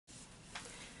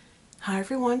Hi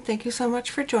everyone, thank you so much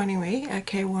for joining me at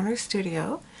K Warner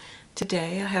Studio.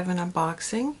 Today I have an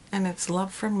unboxing and it's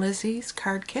Love from Lizi's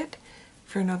card kit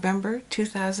for November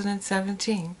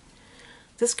 2017.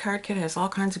 This card kit has all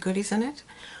kinds of goodies in it.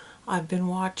 I've been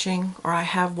watching, or I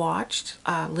have watched,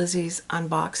 Lizi's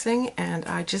unboxing, and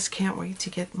I just can't wait to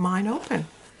get mine open.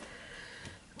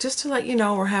 Just to let you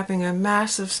know, we're having a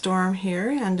massive storm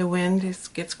here and the wind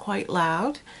gets quite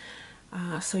loud,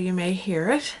 so you may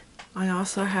hear it. I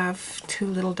also have two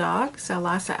little dogs, a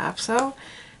Lhasa Apso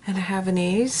and a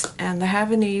Havanese, and the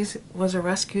Havanese was a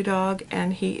rescue dog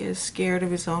and he is scared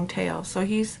of his own tail, so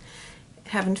he's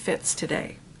having fits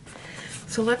today.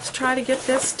 So let's try to get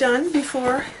this done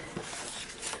before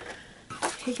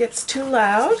he gets too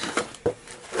loud.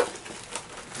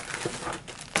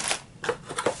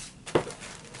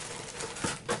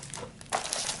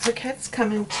 The kits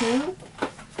come in two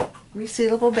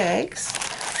resealable bags.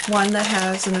 One that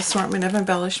has an assortment of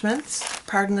embellishments,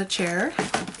 pardon the chair,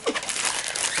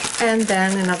 and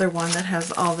then another one that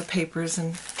has all the papers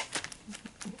and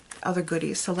other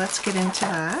goodies. So let's get into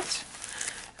that.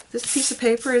 This piece of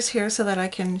paper is here so that I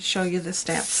can show you the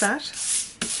stamp set.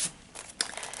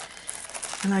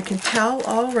 And I can tell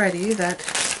already that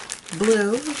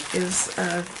blue is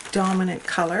a dominant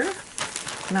color,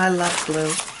 and I love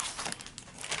blue.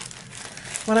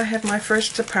 When I had my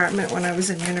first apartment when I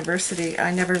was in university,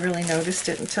 I never really noticed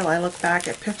it until I look back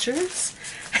at pictures.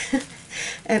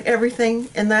 And everything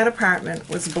in that apartment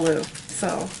was blue.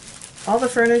 So all the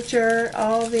furniture,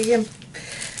 all the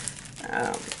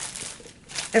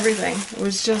everything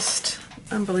was just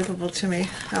unbelievable to me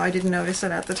how I didn't notice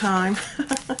it at the time.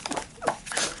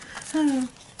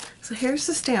 So here's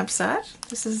the stamp set.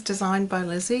 This is designed by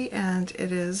Lizi and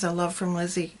it is a Love from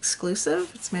Lizi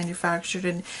exclusive. It's manufactured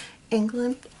in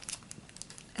England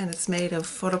and it's made of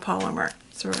photopolymer.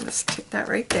 So we're going to stick that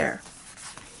right there.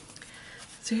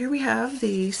 So here we have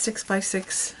the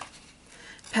 6x6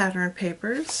 pattern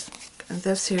papers, and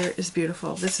this here is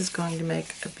beautiful. This is going to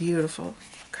make a beautiful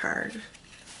card.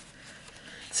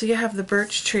 So you have the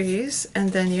birch trees,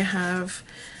 and then you have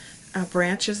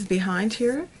branches behind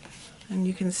here, and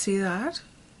you can see that.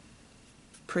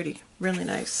 Pretty, really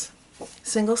nice.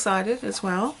 Single-sided as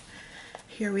well.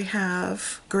 Here we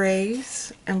have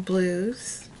grays and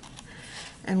blues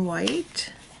and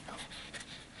white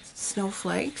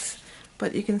snowflakes,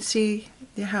 but you can see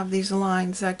you have these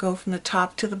lines that go from the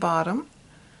top to the bottom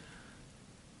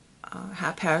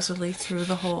haphazardly through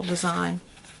the whole design.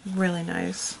 Really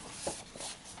nice.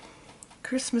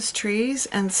 Christmas trees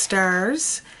and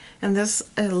stars, and this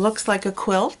looks like a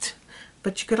quilt,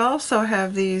 but you could also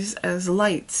have these as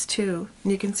lights too,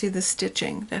 and you can see the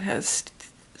stitching that has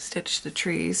stitched the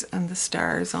trees and the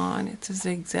stars on. It's a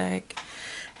zigzag.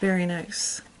 Very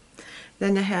nice.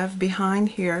 Then you have behind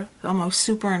here, almost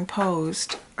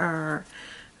superimposed, are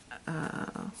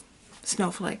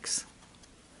snowflakes.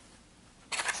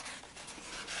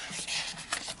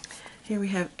 Here we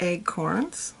have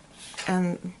acorns,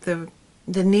 and the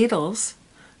needles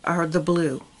are the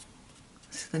blue.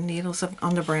 So the needles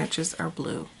on the branches are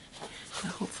blue.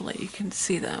 Hopefully you can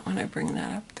see that when I bring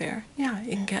that up there. Yeah,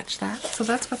 you can catch that. So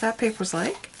that's what that paper's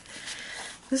like.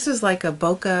 This is like a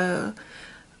bokeh,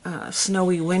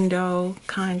 snowy window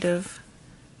kind of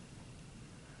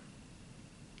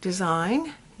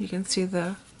design. You can see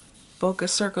the bokeh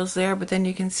circles there, but then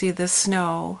you can see the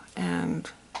snow and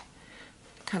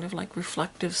kind of like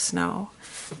reflective snow.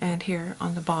 And here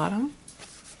on the bottom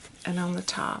and on the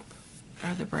top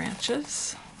are the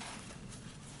branches.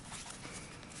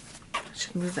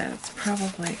 Should move that. It's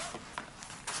probably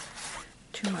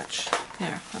too much.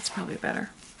 There, that's probably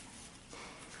better.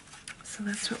 So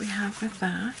that's what we have with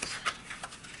that.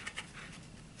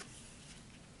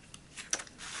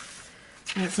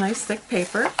 And it's nice thick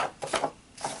paper.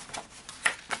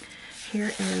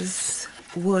 Here is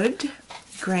wood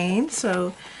grain,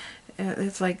 so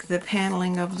it's like the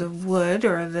paneling of the wood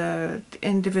or the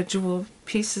individual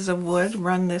pieces of wood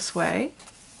run this way.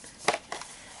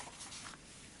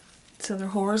 So they're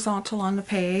horizontal on the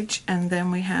page, and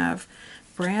then we have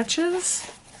branches,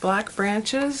 black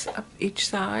branches up each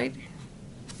side.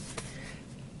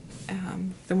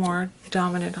 The more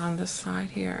dominant on this side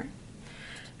here.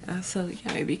 So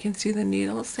yeah, maybe you can see the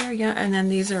needles there. Yeah, and then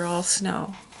these are all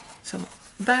snow. So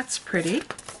that's pretty.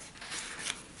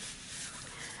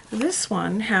 This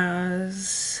one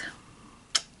has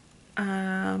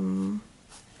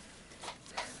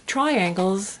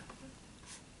triangles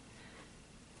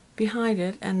behind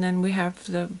it, and then we have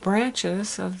the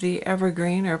branches of the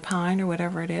evergreen or pine or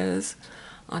whatever it is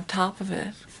on top of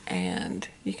it, and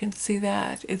you can see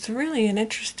that. It's really an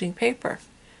interesting paper.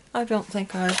 I don't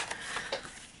think I've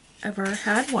ever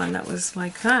had one that was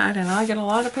like that, and I get a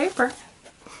lot of paper.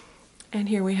 And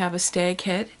here we have a stay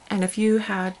kit, and if you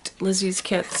had Lizzie's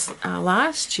kits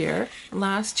last year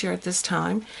at this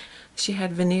time, she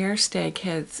had veneer stay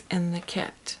kits in the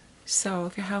kit. So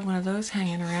if you have one of those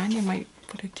hanging around, you might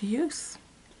put it to use.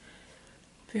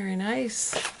 Very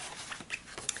nice.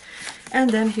 And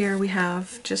then here we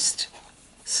have just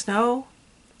snow.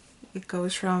 It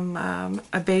goes from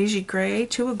a beigey gray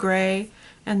to a gray,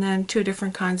 and then two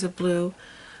different kinds of blue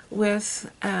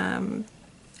with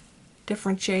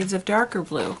different shades of darker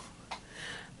blue.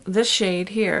 This shade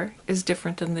here is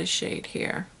different than this shade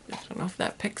here. I don't know if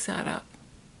that picks that up,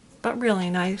 but really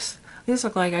nice. These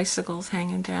look like icicles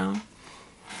hanging down.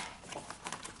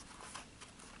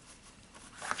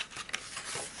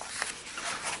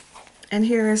 And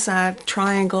here is that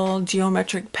triangle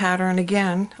geometric pattern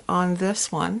again on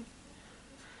this one.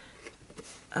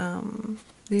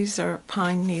 These are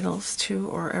pine needles too,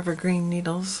 or evergreen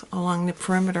needles along the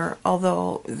perimeter,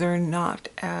 although they're not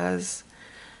as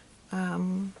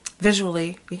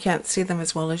visually, you can't see them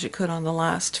as well as you could on the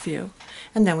last few.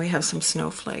 And then we have some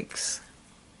snowflakes,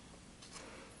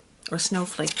 or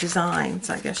snowflake designs,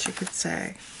 I guess you could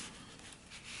say.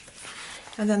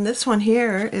 And then this one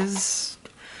here is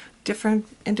different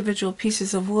individual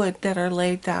pieces of wood that are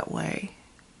laid that way.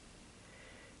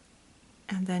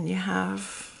 And then you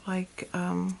have like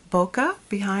bokeh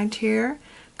behind here,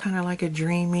 kind of like a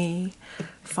dreamy,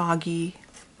 foggy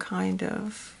kind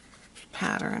of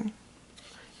pattern.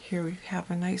 Here we have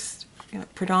a nice,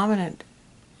 predominant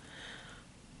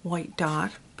white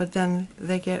dot, but then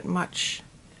they get much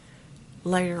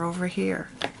lighter over here.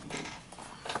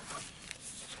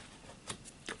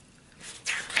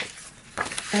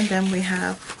 And then we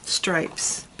have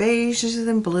stripes, beiges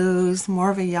and blues,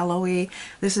 more of a yellowy.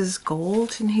 This is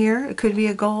gold in here. It could be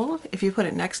a gold. If you put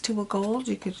it next to a gold,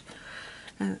 you could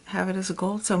have it as a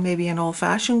gold. So maybe an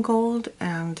old-fashioned gold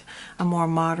and a more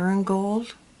modern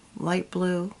gold, light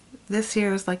blue. This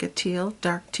here is like a teal,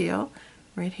 dark teal,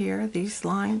 right here. These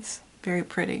lines, very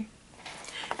pretty.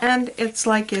 And it's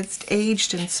like it's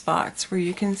aged in spots where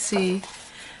you can see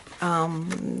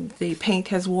the paint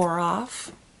has wore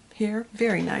off. Here,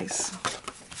 very nice.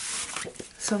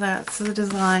 So that's the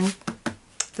design,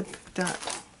 the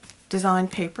design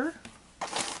paper.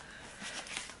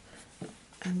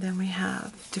 And then we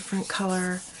have different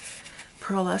color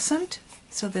pearlescent.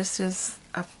 So this is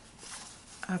a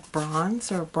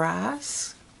bronze or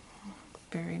brass.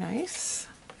 Very nice.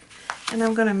 And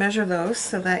I'm going to measure those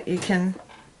so that you can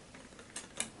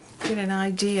get an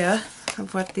idea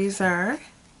of what these are.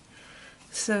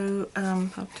 So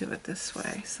I'll do it this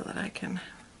way so that I can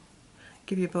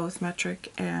give you both metric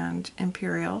and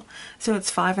imperial. So it's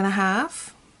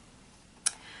 5.5,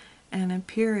 and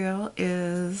imperial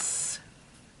is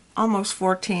almost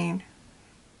 14.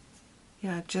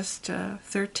 Yeah, just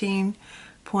 13.9,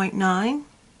 0.9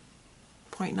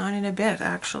 and a bit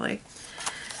actually,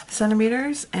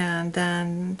 centimeters. And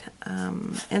then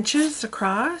inches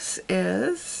across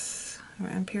is,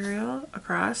 imperial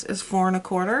across is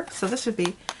 4.25. So this would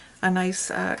be a nice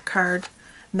card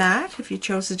mat if you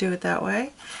chose to do it that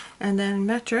way. And then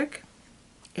metric,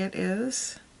 it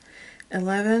is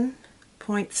 11.7,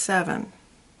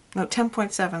 no,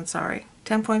 10.7, sorry,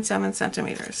 10.7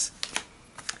 centimeters.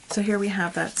 So here we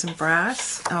have that, some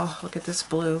brass. Oh, look at this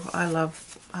blue. I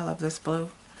love this blue.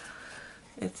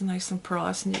 It's nice and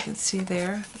pearlescent. You can see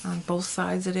there on both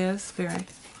sides it is. Very,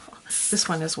 this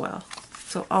one as well.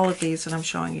 So all of these that I'm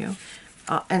showing you,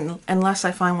 and unless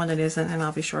I find one that isn't, and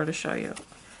I'll be sure to show you.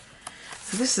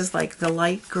 So this is like the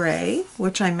light gray,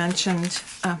 which I mentioned,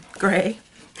 gray,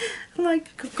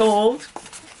 like gold,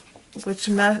 which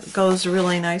goes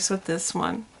really nice with this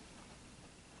one,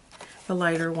 the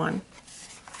lighter one.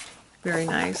 Very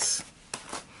nice.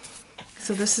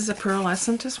 So this is a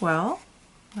pearlescent as well,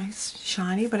 nice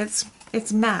shiny, but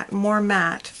it's matte, more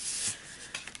matte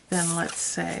than, let's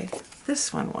say,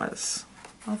 this one was.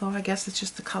 Although I guess it's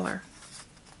just the color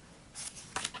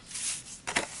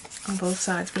on both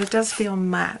sides, but it does feel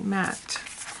matte.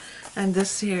 And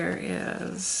this here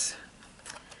is,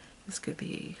 this could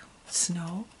be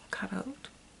snow cut out,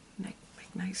 make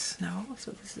nice snow. So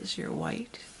this is your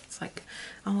white. It's like,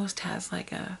 almost has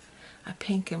like a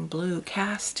pink and blue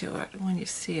cast to it when you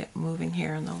see it moving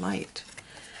here in the light.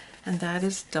 And that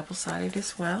is double-sided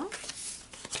as well.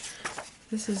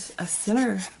 This is a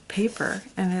thinner paper,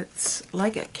 and it's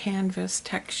like a canvas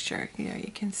texture. Yeah,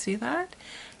 you can see that.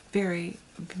 Very,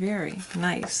 very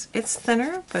nice. It's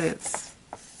thinner, but it's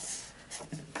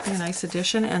a nice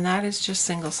addition, and that is just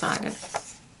single-sided.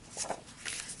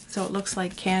 So it looks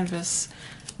like canvas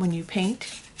when you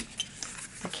paint.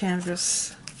 The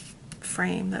canvas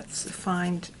frame that's a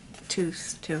fine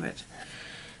tooth to it.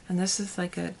 And this is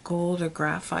like a gold or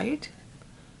graphite,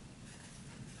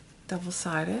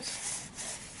 double-sided.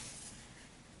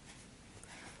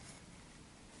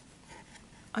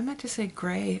 I meant to say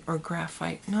gray or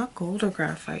graphite, not gold or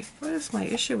graphite. What is my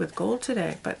issue with gold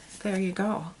today? But there you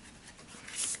go.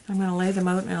 I'm going to lay them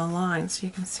out in a line so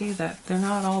you can see that they're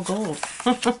not all gold.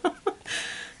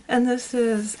 And this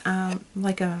is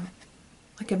like a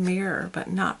mirror, but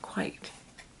not quite.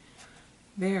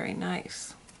 Very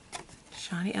nice.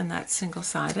 Shiny, and that's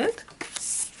single-sided.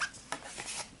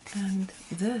 And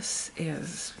this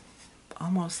is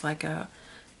almost like a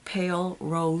pale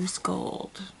rose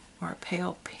gold or a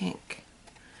pale pink.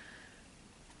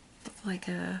 It's like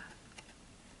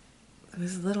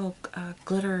there's little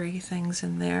glittery things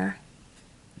in there.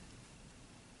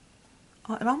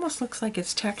 It almost looks like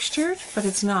it's textured, but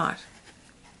it's not.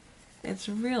 It's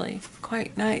really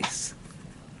quite nice.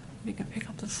 You can pick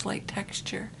up the slight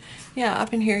texture. Yeah,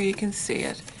 up in here you can see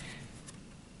it.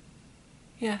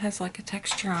 Yeah, it has like a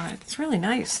texture on it. It's really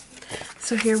nice.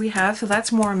 So here we have, so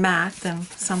that's more matte than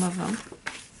some of them.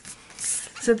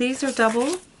 So these are double.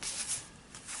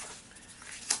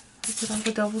 We put all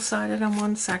the double-sided on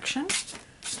one section.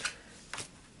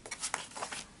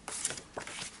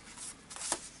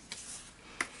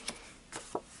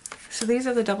 So these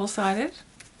are the double-sided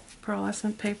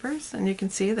pearlescent papers, and you can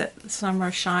see that some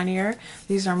are shinier.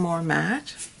 These are more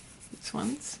matte, these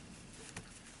ones.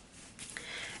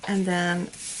 And then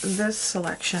this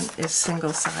selection is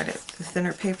single-sided. The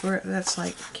thinner paper, that's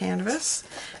like canvas.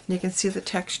 And you can see the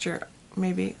texture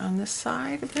maybe on this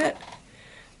side a bit.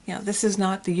 Yeah, this is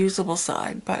not the usable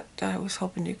side, but I was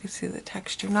hoping you could see the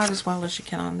texture. Not as well as you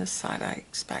can on this side, I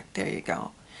expect. There you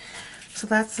go. So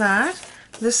that's that.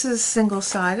 This is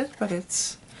single-sided, but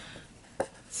it's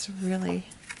really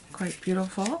quite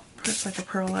beautiful. It's like a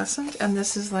pearlescent. And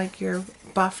this is like your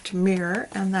buffed mirror,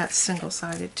 and that's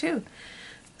single-sided too.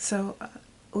 So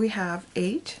we have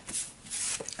 8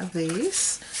 of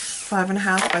these,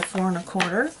 5.5 by 4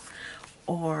 1/4,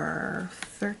 or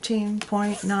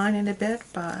 13.9 and a bit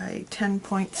by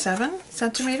 10.7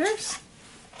 centimeters.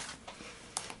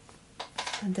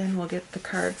 And then we'll get the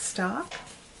cardstock.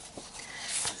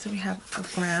 So we have a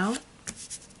brown,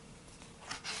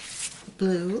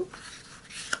 blue,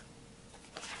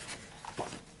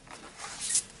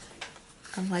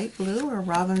 a light blue or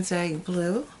robin's egg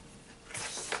blue,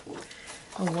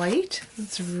 a white.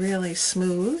 It's really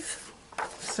smooth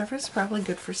surface, probably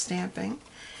good for stamping.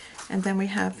 And then we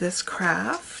have this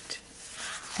craft,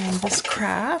 and this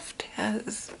craft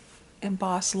has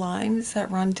embossed lines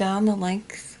that run down the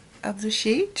length of the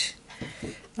sheet,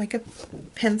 like a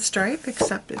pinstripe,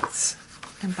 except it's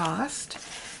embossed.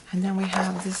 And then we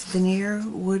have this veneer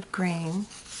wood grain,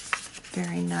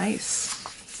 very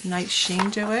nice, nice sheen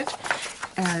to it,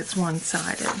 and it's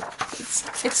one-sided.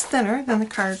 It's thinner than the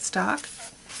cardstock.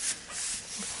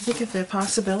 Look at the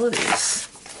possibilities.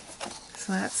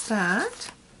 So that's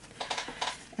that.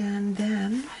 And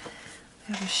then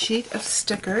we have a sheet of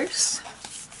stickers.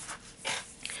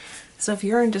 So if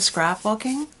you're into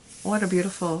scrapbooking, what a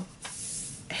beautiful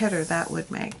header that would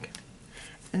make.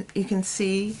 And you can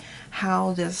see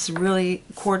how this really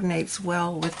coordinates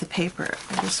well with the paper.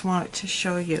 I just wanted to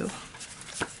show you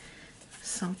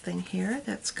something here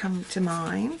that's come to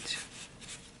mind.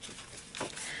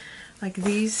 Like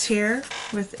these here,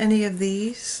 with any of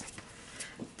these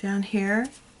down here,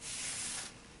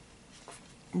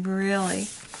 really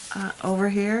over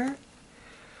here,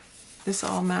 this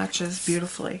all matches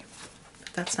beautifully.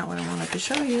 That's not what I wanted to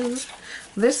show you.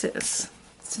 This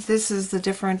is the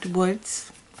different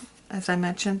woods. As I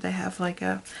mentioned, they have like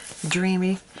a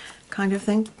dreamy kind of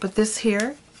thing, but this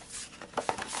here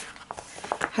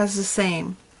has the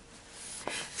same.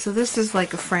 So this is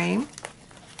like a frame.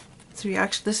 So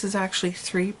this is actually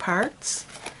 3 parts.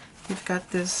 You've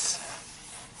got this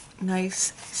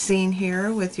nice scene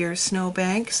here with your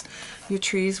snowbanks, your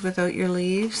trees without your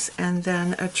leaves, and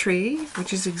then a tree,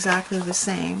 which is exactly the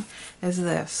same as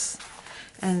this.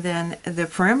 And then the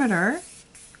perimeter,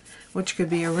 which could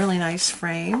be a really nice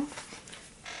frame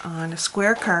on a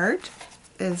square card,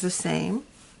 is the same.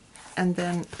 And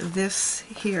then this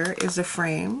here is a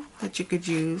frame that you could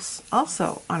use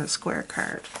also on a square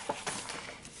card.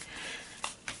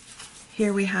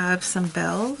 Here we have some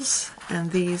bells,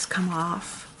 and these come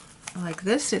off like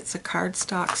this. It's a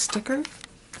cardstock sticker,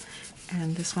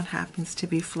 and this one happens to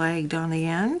be flagged on the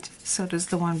end. So does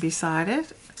the one beside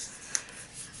it.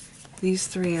 These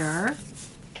 3 are.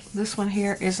 This one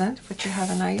here isn't, but you have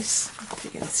a nice, if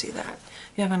you can see that,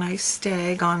 you have a nice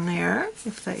stag on there,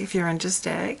 if you're into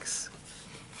stags.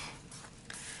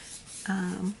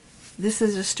 This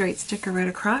is a straight sticker right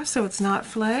across, so it's not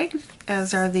flagged,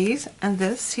 as are these. And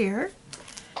this here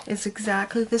is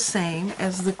exactly the same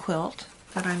as the quilt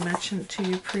that I mentioned to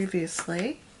you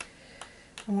previously.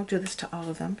 I won't do this to all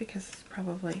of them because it's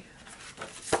probably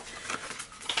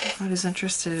not as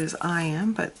interested as I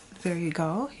am, but there you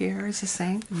go. Here is the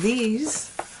same.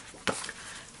 These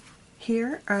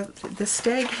here are the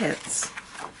stag heads.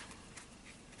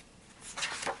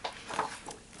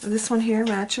 This one here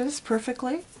matches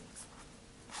perfectly.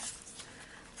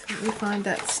 So let me find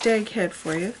that stag head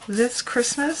for you. This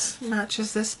Christmas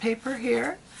matches this paper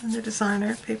here in the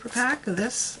designer paper pack.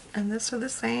 This and this are the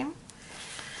same.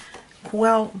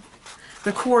 Well,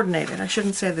 they're coordinated. I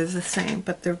shouldn't say they're the same,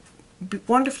 but they're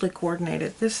wonderfully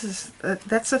coordinated. This is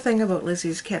that's the thing about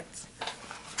Lizi's kits.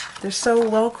 They're so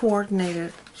well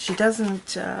coordinated. She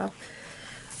doesn't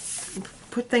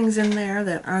put things in there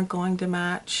that aren't going to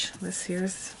match. This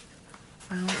here's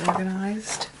well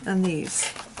organized, and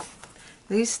these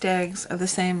tags are the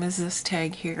same as this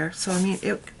tag here. So I mean,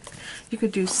 you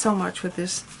could do so much with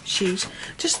this sheet.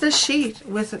 Just this sheet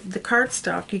with the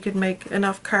cardstock, you could make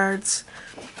enough cards,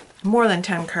 more than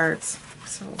 10 cards.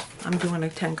 So I'm doing a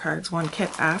 10 cards one kit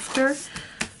after,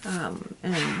 and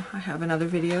I have another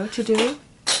video to do,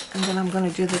 and then I'm going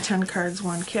to do the 10 cards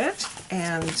one kit,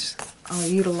 and I'll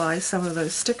utilize some of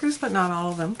those stickers, but not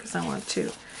all of them, because I want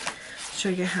to show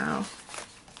you how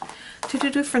to do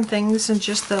different things than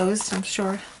just those. I'm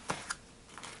sure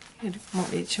you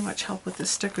won't need too much help with the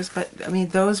stickers, but I mean,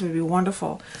 those would be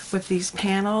wonderful with these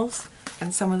panels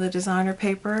and some of the designer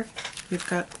paper. You've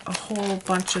got a whole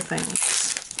bunch of things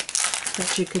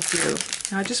that you could do.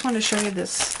 Now I just want to show you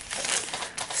this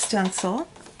stencil.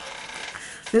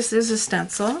 This is a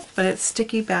stencil, but it's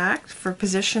sticky backed for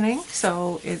positioning,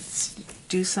 so it's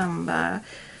do some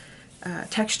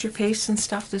texture paste and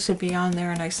stuff. This would be on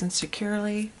there nice and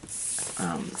securely.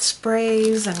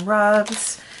 Sprays and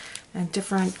rubs and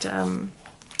different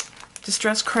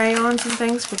distress crayons and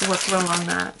things would work well on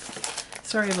that.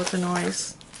 Sorry about the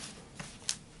noise.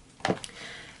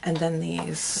 And then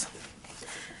these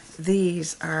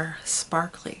are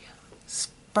sparkly.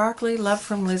 Sparkly Love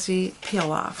from Lizi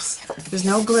peel-offs. There's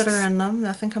no glitter in them,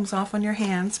 nothing comes off on your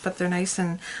hands, but they're nice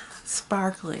and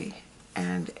sparkly,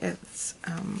 and it's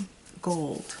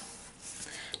gold,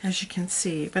 as you can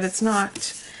see. But it's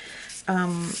not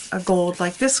a gold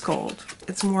like this gold.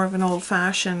 It's more of an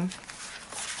old-fashioned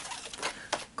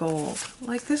gold,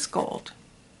 like this gold.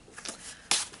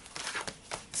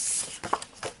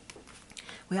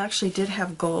 We actually did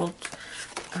have gold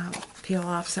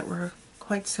peel-offs that were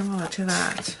quite similar to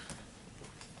that.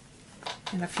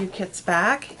 And a few kits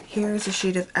back, here's a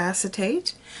sheet of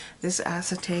acetate. This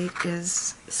acetate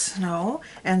is snow,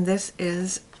 and this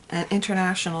is an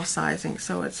international sizing,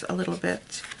 so it's a little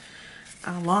bit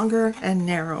longer and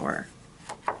narrower.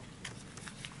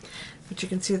 But you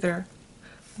can see they're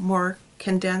more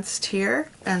condensed here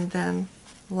and then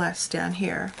less down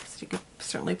here. So you could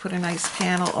certainly put a nice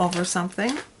panel over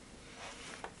something.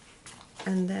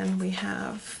 And then we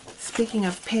have, speaking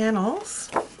of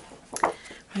panels,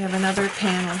 we have another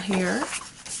panel here.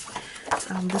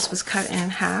 This was cut in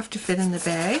half to fit in the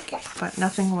bag, but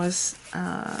nothing was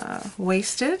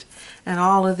wasted. And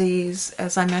all of these,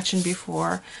 as I mentioned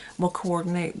before, will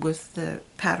coordinate with the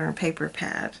pattern paper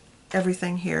pad.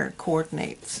 Everything here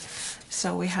coordinates.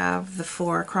 So we have the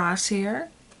 4 across here.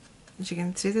 As you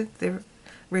can see, that they're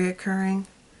reoccurring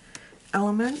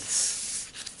elements.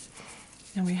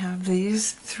 And we have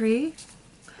these 3.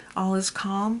 All is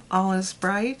calm, all is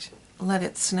bright, let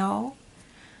it snow.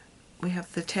 We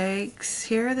have the tags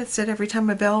here that said every time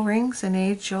a bell rings, an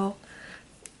angel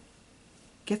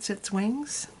gets its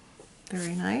wings.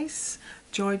 Very nice.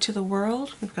 Joy to the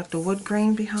world. We've got the wood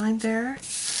grain behind there.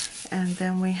 And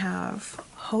then we have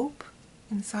hope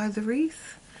inside the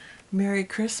wreath. Merry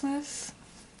Christmas.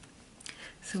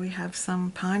 So we have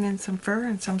some pine and some fir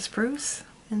and some spruce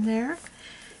in there.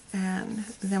 And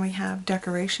then we have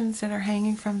decorations that are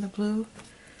hanging from the blue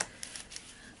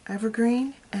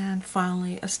evergreen, and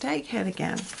finally a stag head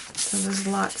again. So there's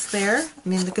lots there. I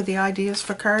mean, look at the ideas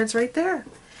for cards right there.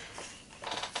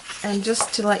 And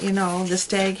just to let you know, the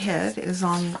stag head is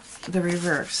on the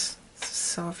reverse.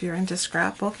 So if you're into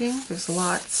scrapbooking, there's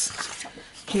lots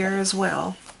here as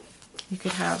well. You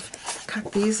could have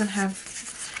cut these and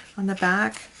have on the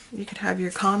back, you could have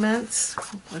your comments,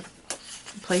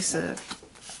 place a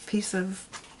piece of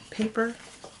paper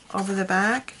over the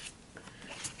back,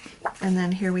 and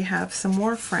then here we have some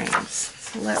more frames.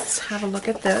 So let's have a look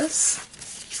at this.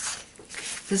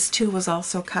 This too was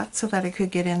also cut so that it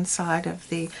could get inside of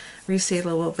the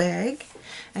resealable bag,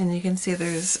 And you can see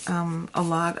there's a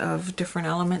lot of different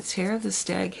elements here. The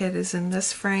stag head is in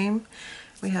this frame.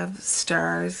 We have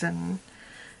stars and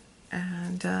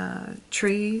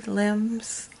tree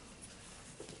limbs,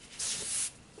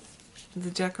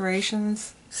 the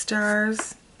decorations,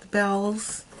 stars, the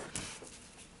bells,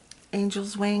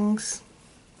 angels' wings.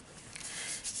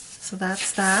 So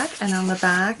that's that. And on the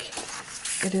back,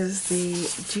 it is the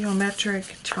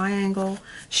geometric triangle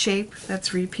shape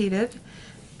that's repeated,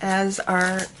 as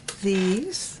are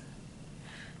these.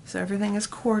 So everything is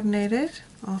coordinated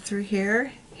all through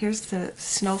here. Here's the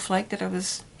snowflake that I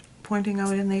was pointing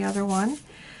out in the other one.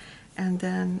 And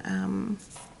then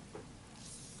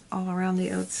all around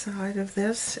the outside of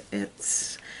this,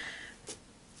 it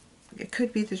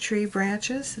could be the tree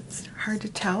branches. It's hard to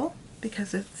tell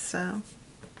because it's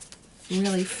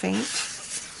really faint.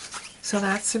 So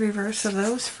that's the reverse of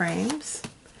those frames.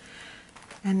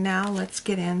 And now let's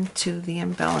get into the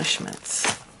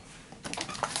embellishments.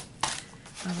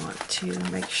 I want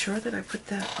to make sure that I put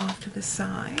that off to the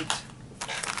side.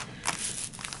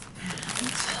 And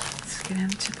let's get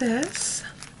into this.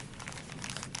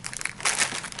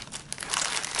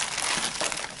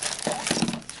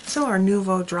 So our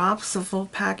Nouveau drops, the full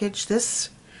package this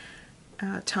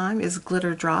time is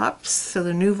glitter drops. So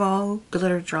the Nouveau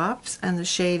glitter drops, and the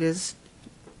shade is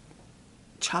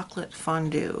chocolate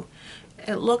fondue.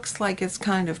 It looks like it's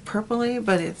kind of purpley,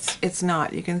 but it's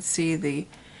not. You can see the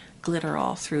glitter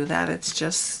all through that. It's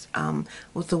just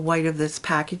with the white of this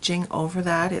packaging over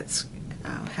that, it's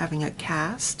having a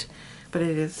cast, but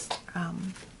it is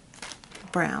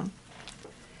brown.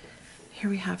 Here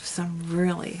we have some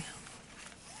really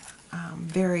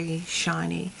very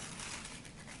shiny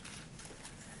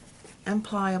and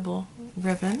pliable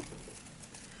ribbon,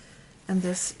 and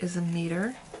this is a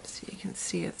meter, so you can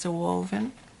see it's a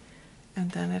woven,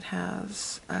 and then it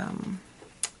has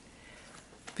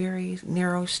very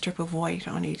narrow strip of white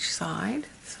on each side.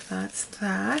 So that's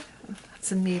that.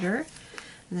 That's a meter.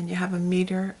 And then you have a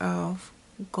meter of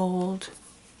gold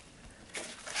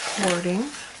cording.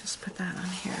 Just put that on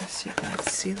here so you can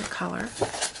see the color.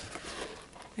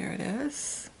 There it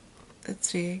is.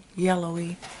 It's a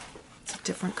yellowy, it's a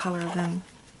different color than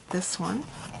this one.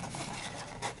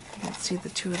 You can see the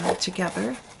two of them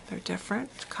together. They're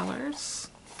different colors.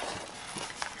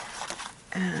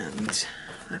 And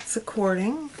that's the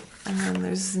cording. And then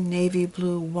there's the navy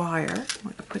blue wire. I'm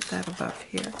going to put that above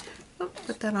here. Oh,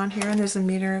 put that on here, and there's a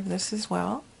meter of this as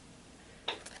well.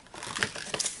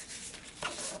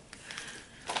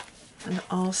 And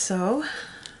also,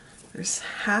 there's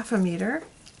half a meter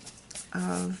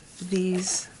of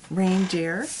these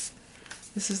reindeer.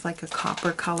 This is like a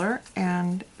copper color,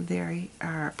 and they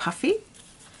are puffy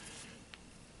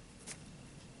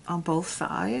on both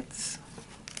sides.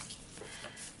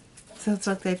 So it's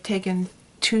like they've taken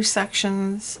two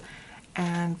sections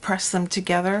and pressed them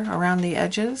together around the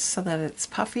edges so that it's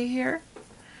puffy here.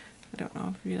 I don't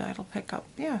know if that'll pick up.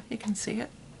 Yeah, you can see it.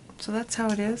 So that's how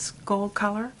it is. Gold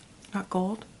color. Not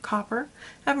gold, copper.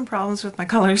 Having problems with my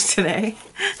colors today.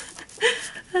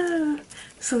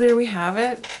 So there we have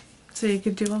it. So you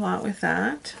could do a lot with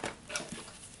that.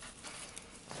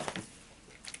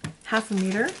 Half a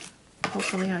meter.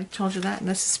 Hopefully I told you that. And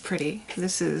this is pretty.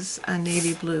 This is a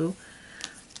navy blue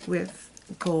with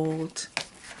gold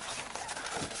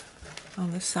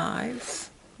on the sides.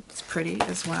 It's pretty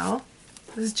as well.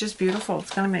 This is just beautiful.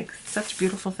 It's going to make such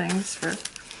beautiful things for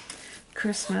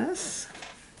Christmas.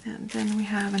 And then we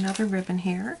have another ribbon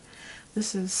here.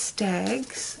 This is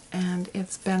Stag's, and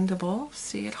it's bendable.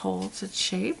 See, it holds its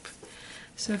shape.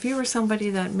 So if you were somebody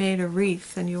that made a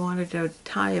wreath and you wanted to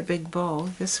tie a big bow,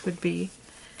 this would be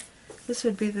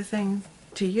the thing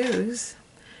to use.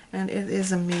 And it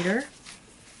is a meter.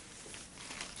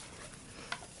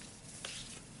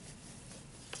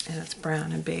 And it's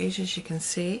brown and beige, as you can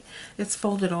see. It's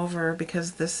folded over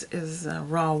because this is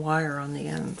raw wire on the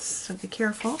ends. So be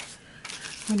careful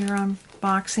when you're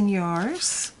unboxing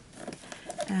yours.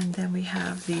 And then we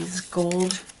have these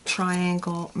gold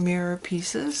triangle mirror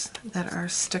pieces that are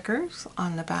stickers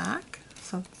on the back.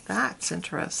 So that's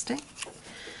interesting.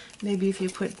 Maybe if you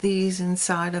put these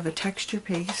inside of a texture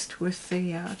paste with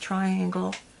the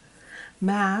triangle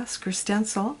mask or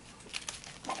stencil.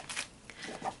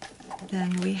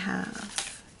 Then we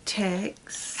have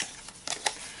tags,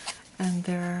 and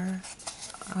they're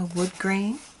a wood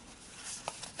grain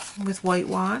with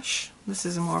whitewash. This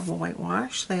is more of a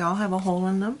whitewash. They all have a hole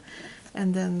in them.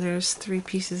 And then there's 3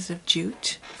 pieces of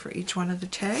jute for each one of the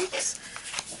tags.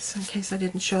 So in case I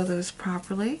didn't show those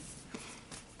properly.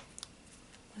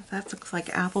 That looks like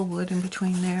apple wood in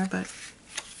between there, but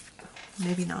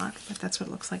maybe not. But that's what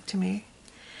it looks like to me.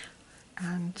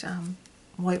 and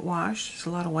whitewash. There's a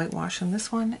lot of whitewash in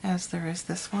this one, as there is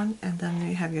this one, and then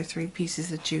you have your 3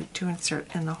 pieces of jute to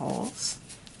insert in the holes.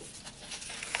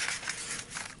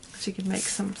 So you can make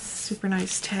some super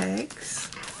nice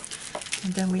tags.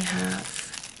 And then we have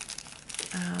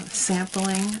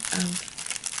sampling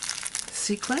of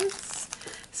sequins.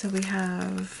 So we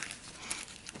have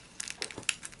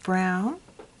brown,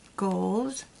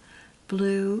 gold,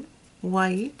 blue,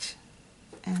 white,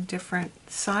 and different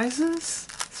sizes.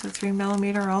 So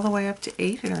 3mm all the way up to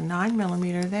 8 or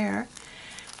 9mm there.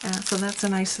 So that's a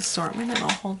nice assortment, and I'll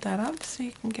hold that up so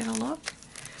you can get a look.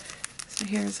 So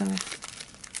here's a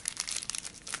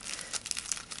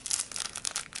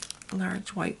large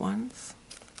white ones,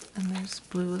 and there's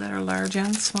blue that are large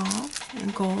and small,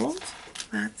 and gold.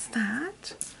 That's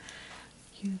that.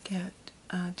 You get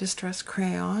distress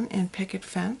crayon and picket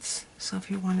fence. So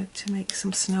if you wanted to make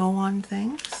some snow on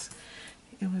things,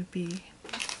 it would be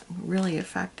really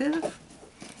effective.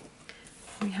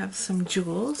 We have some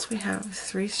jewels. We have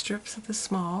 3 strips of the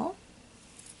small,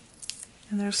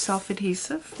 and they're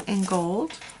self-adhesive in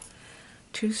gold.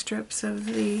 2 strips of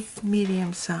the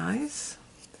medium size,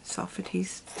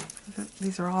 self-adhesive.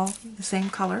 These are all the same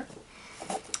color.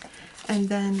 And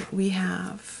then we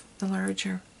have the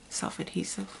larger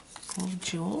self-adhesive gold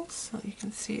jewels. So you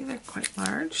can see they're quite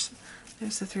large.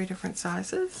 There's the 3 different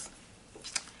sizes.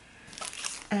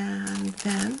 And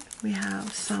then we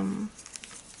have some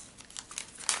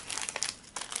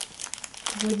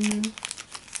wooden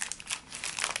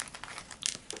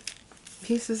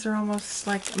pieces. Are almost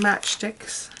like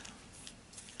matchsticks.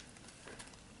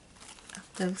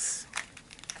 Those,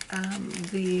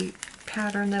 the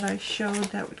pattern that I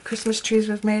showed, that Christmas trees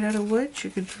was made out of wood, you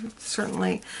could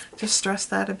certainly just stress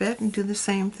that a bit and do the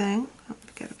same thing.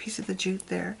 Get a piece of the jute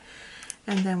there.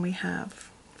 And then we have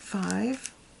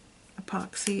 5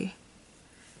 epoxy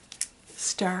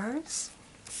stars,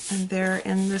 and they're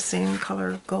in the same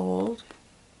color gold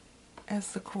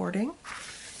as the cording.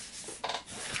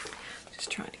 Just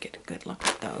trying to get a good look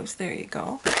at those. There you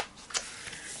go.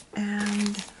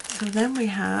 And so then we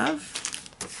have,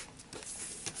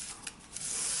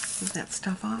 move that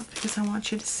stuff off because I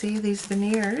want you to see these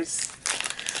veneers.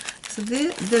 So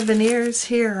the veneers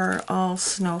here are all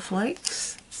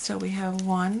snowflakes. So we have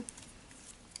 1,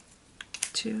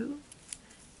 2,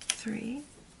 3,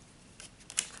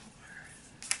 4,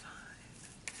 5,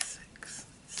 6,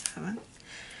 7,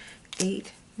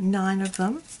 8, 9 of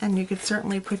them. And you could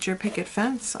certainly put your picket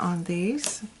fence on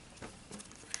these.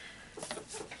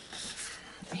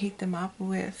 Heat them up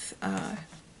with,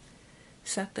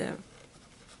 set the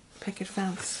picket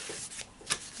fence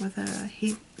with a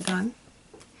heat gun.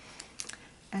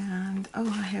 And, oh,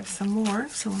 I have some more,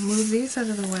 so we'll move these out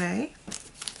of the way.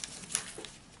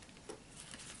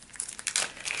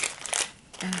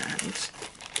 And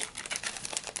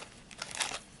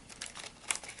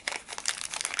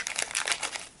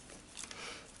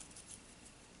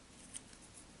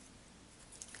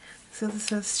so this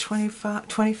says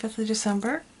 25th of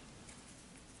December.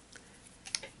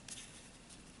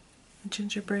 A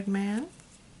gingerbread man.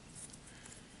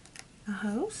 A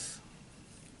house.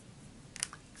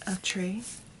 A tree.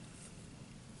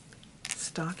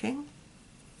 Stocking.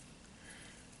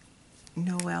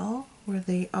 Noel, where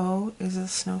the O is a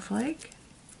snowflake.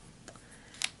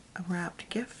 A wrapped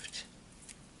gift.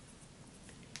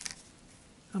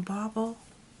 A bauble.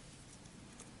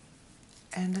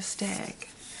 And a stag.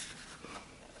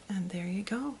 And there you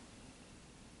go.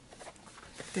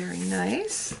 Very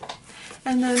nice.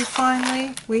 And then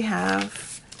finally we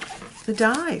have the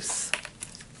dies.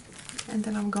 And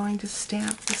then I'm going to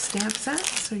stamp the stamp set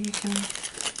so you can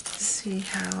see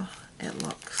how it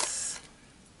looks.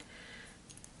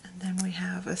 And then we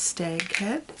have a stag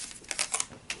head.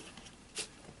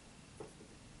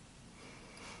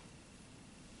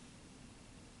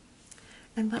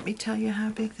 And let me tell you how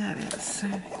big that is so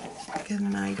you get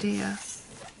an idea.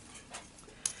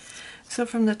 So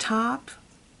from the top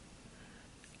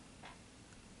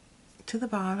to the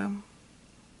bottom,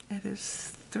 it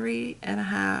is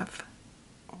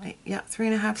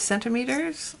 3.5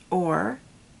 centimeters, or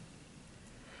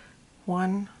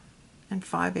 1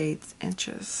 5/8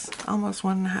 inches, almost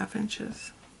 1.5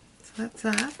 inches. So that's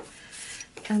that.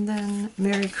 And then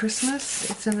Merry Christmas.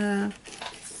 It's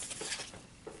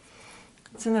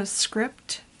in a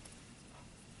script,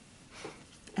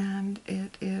 and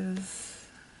it is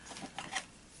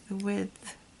the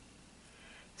width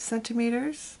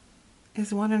centimeters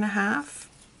is 1.5,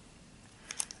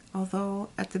 although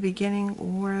at the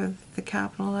beginning where the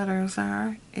capital letters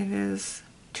are, it is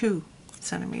 2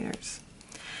 centimeters.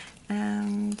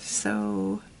 And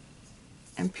so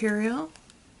Imperial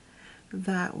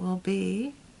that will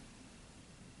be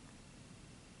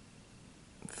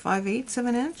 5/8 of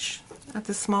an inch at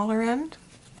the smaller end,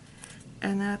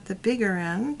 and at the bigger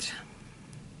end,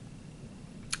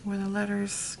 where the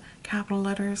letters, capital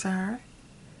letters are,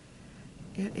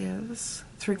 it is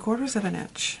 3/4 of an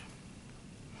inch.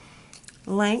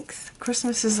 Length,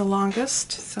 Christmas is the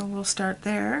longest, so we'll start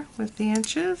there with the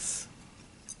inches.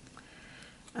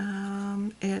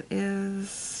 It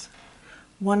is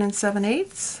 1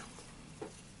 7/8,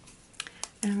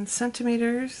 and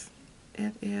centimeters,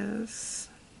 it is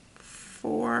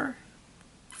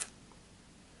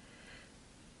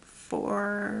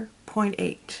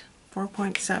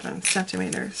 4.7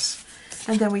 centimeters.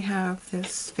 And then we have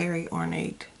this very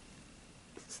ornate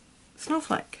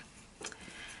snowflake.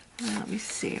 Let me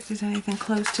see if there's anything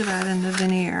close to that in the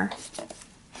veneer.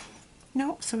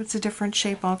 Nope, so it's a different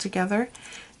shape altogether.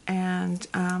 And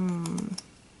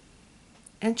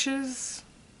inches,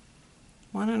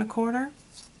 1 1/4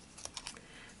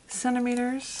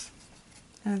 centimeters,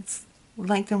 and its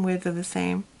length and width are the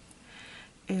same,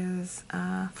 is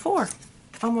 4,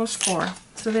 almost 4.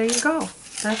 So there you go,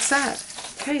 that's that.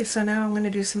 Okay, so now I'm going to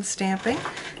do some stamping.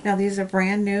 Now these are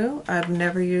brand new, I've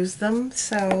never used them,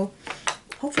 so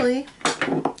hopefully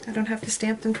I don't have to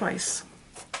stamp them twice.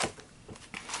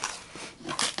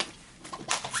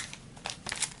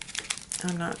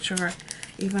 I'm not sure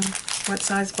even what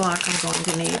size block I'm going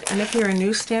to need. And if you're a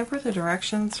new stamper, the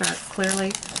directions are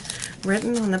clearly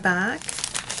written on the back.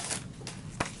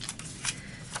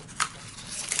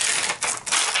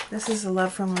 This is a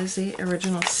Love from Lizi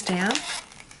original stamp.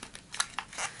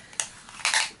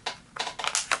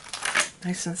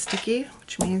 Nice and sticky,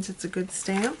 which means it's a good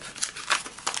stamp.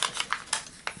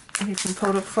 And you can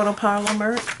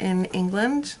photopolymer in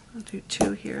England. I'll do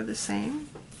 2 here the same.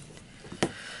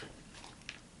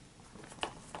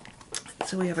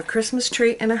 So we have a Christmas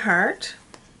tree and a heart.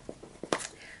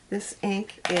 This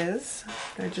ink is,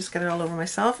 I just got it all over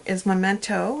myself, is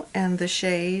Memento, and the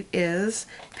shade is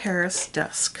Paris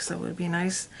Dusk. So it would be a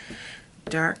nice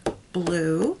dark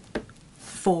blue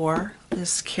for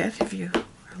this kit. If you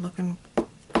are looking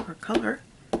for color,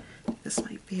 this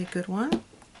might be a good one.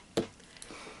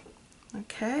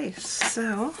 Okay,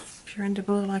 so if you're into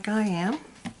blue like I am,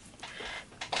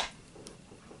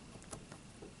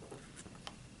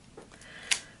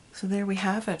 so there we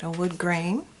have it, a wood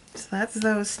grain. So that's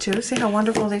those two. See how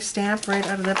wonderful they stamp right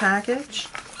out of the package?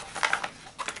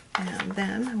 And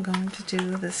then I'm going to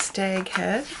do the stag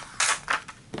head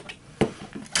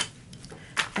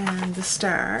and the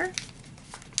star.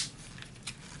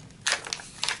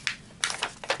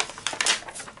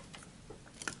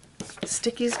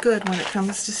 Sticky's good when it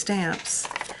comes to stamps.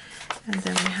 And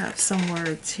then we have some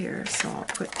words here, so I'll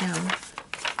put down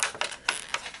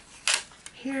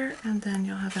here, and then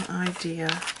you'll have an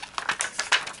idea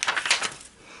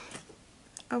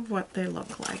of what they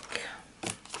look like.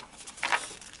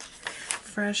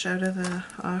 Fresh out of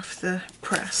off the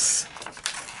press.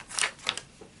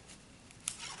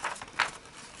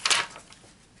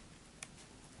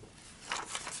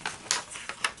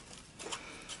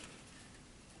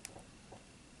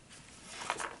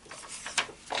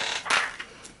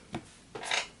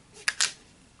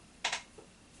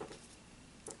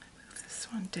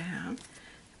 One down,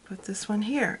 put this one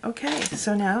here. Okay,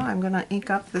 so now I'm going to ink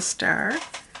up the star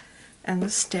and the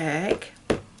stag.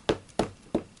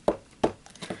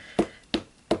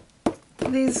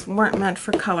 These weren't meant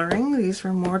for coloring, these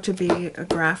were more to be a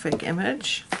graphic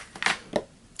image,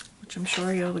 which I'm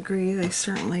sure you'll agree they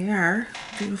certainly are.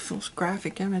 Beautiful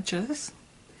graphic images.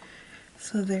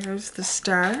 So there's the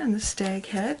star and the stag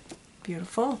head.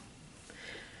 Beautiful.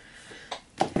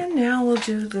 And now we'll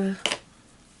do the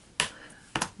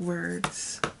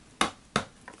words.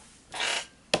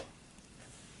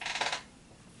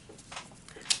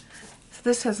 So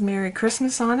this has Merry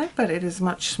Christmas on it, but it is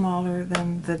much smaller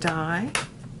than the die.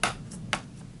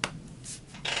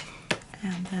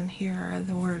 And then here are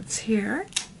the words here.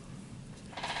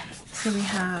 So we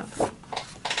have,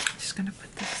 just going to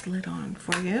put this lid on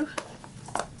for you,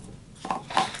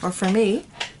 or for me.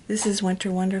 This is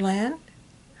Winter Wonderland,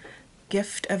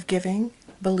 Gift of Giving,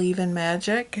 Believe in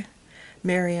Magic,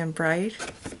 Merry and Bright,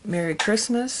 Merry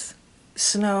Christmas,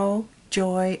 Snow,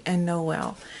 Joy, and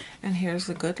Noel. And here's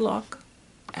a good look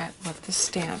at what the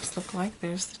stamps look like.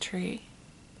 There's the tree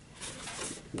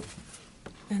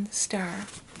and the star,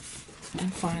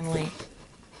 and finally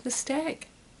the stag.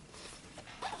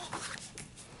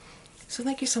 So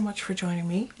thank you so much for joining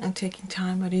me and taking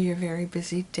time out of your very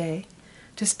busy day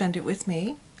to spend it with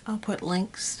me. I'll put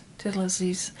links to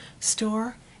Lizi's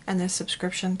store and the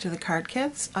subscription to the card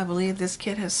kits. I believe this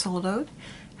kit has sold out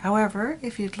However,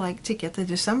 if you'd like to get the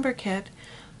December kit,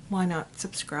 why not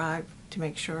subscribe to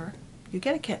make sure you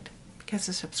get a kit? Because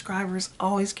the subscribers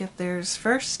always get theirs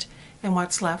first, and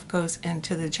what's left goes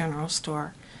into the general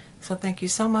store. So thank you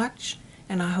so much,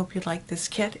 and I hope you like this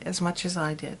kit as much as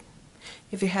I did.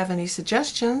 If you have any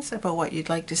suggestions about what you'd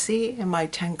like to see in my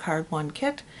 10 card 1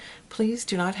 kit, please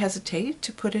do not hesitate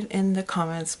to put it in the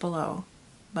comments below.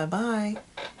 Bye bye.